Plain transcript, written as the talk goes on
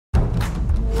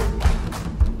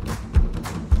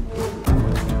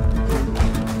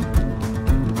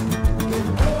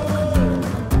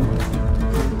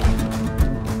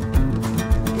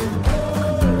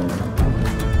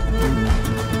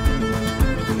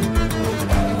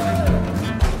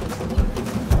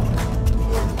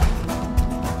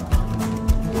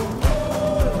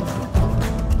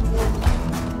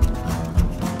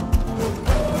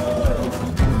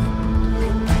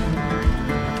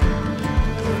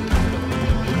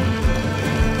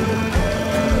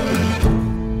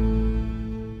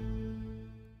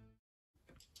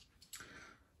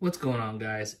What's going on,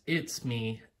 guys? It's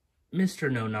me,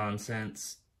 Mr. No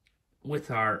Nonsense,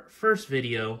 with our first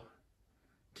video.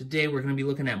 Today we're going to be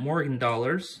looking at Morgan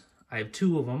dollars. I have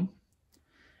two of them,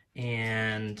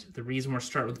 and the reason we're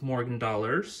starting with Morgan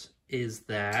dollars is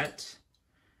that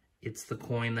it's the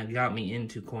coin that got me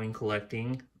into coin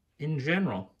collecting in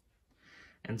general.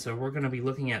 And so we're going to be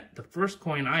looking at the first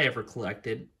coin I ever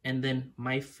collected, and then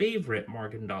my favorite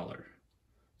Morgan dollar.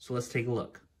 So let's take a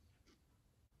look.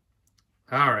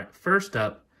 All right, first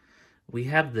up, we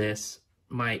have this,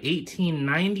 my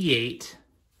 1898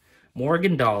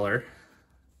 Morgan dollar.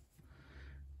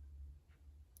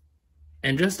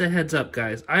 And just a heads up,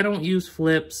 guys, I don't use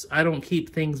flips. I don't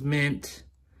keep things mint.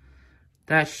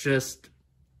 That's just,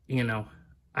 you know,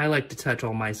 I like to touch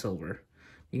all my silver.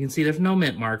 You can see there's no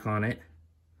mint mark on it,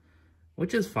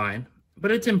 which is fine,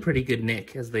 but it's in pretty good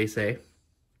nick, as they say.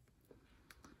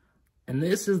 And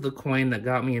this is the coin that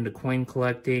got me into coin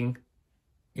collecting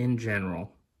in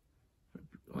general.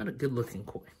 What a good looking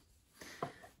coin.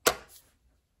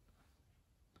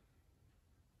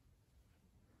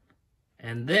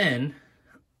 And then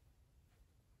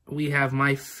we have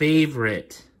my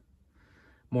favorite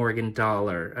Morgan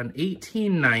dollar, an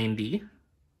 1890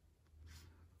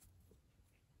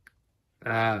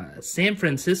 San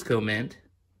Francisco mint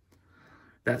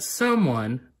that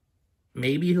someone,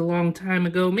 maybe a long time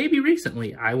ago, maybe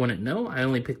recently, I wouldn't know. I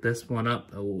only picked this one up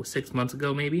 6 months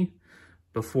ago, maybe,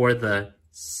 before the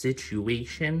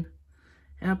situation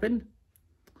happened.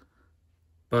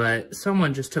 But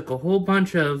someone just took a whole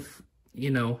bunch of,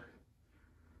 you know,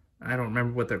 I don't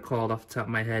remember what they're called off the top of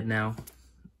my head now.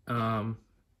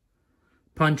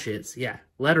 Punches, yeah,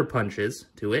 letter punches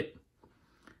to it,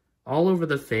 all over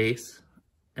the face,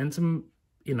 and some,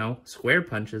 you know, square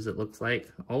punches, it looks like,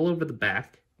 all over the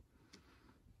back.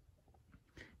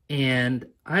 And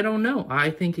I don't know, I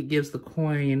think it gives the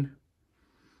coin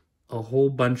a whole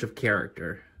bunch of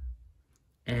character.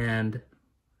 And,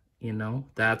 you know,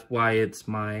 that's why it's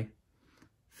my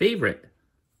favorite.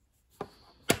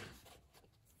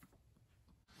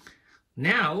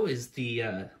 Now is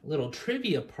the little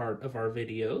trivia part of our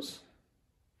videos.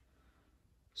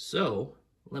 So,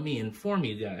 let me inform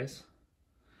you guys.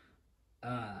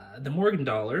 The Morgan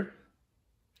dollar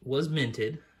was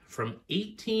minted from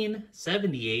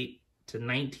 1878 to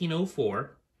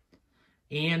 1904,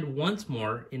 and once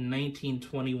more in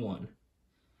 1921.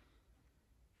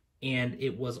 And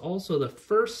it was also the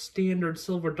first standard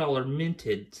silver dollar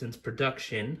minted since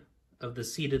production of the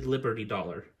seated Liberty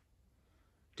dollar,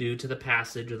 due to the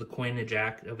passage of the Coinage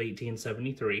Act of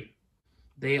 1873.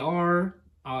 They are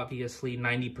obviously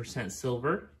 90%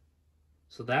 silver,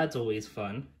 so that's always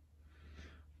fun.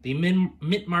 The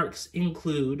mint marks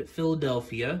include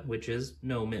Philadelphia, which is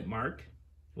no mint mark,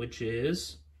 which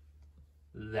is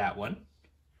that one.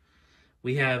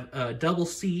 We have a double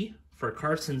C for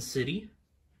Carson City.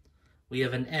 We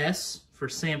have an S for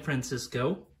San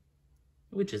Francisco,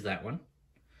 which is that one.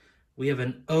 We have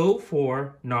an O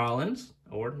for Nolans,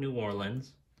 or New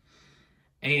Orleans.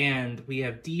 And we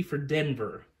have D for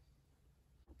Denver.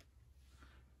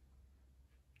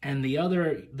 And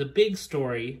the big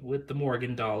story with the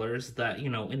Morgan dollars that, you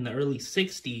know, in the early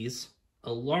 60s,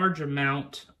 a large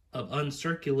amount of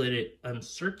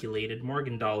uncirculated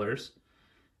Morgan dollars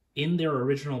in their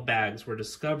original bags were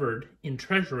discovered in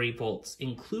treasury vaults,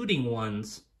 including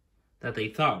ones that they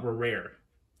thought were rare.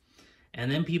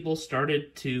 And then people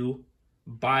started to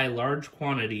buy large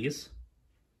quantities,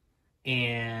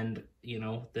 and, you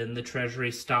know, then the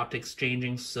treasury stopped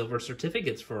exchanging silver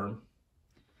certificates for them.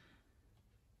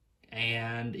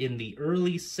 And in the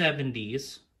early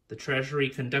 70s, the Treasury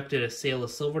conducted a sale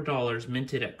of silver dollars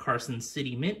minted at Carson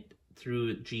City Mint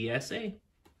through GSA.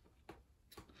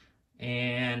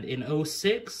 And in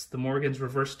 2006, the Morgan's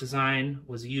reverse design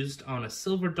was used on a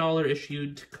silver dollar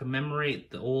issued to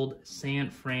commemorate the old San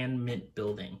Fran Mint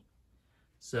building.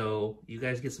 So you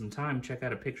guys get some time, check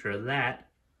out a picture of that.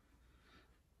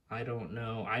 I don't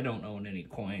own any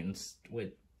coins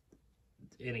with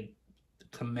any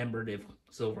commemorative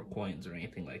silver coins or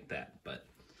anything like that. But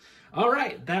all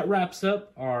right, that wraps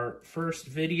up our first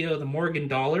video, the Morgan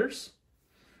dollars.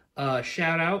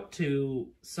 Shout out to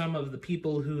some of the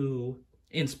people who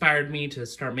inspired me to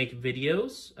start making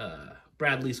videos.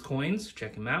 Bradley's Coins,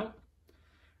 check him out.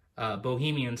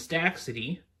 Bohemian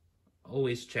Staxity,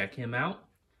 always check him out.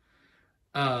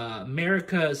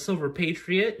 America Silver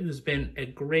Patriot, who's been a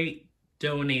great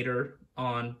donator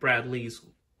on Bradley's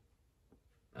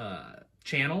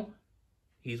channel.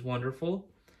 He's wonderful.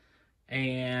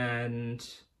 And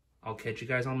I'll catch you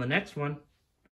guys on the next one.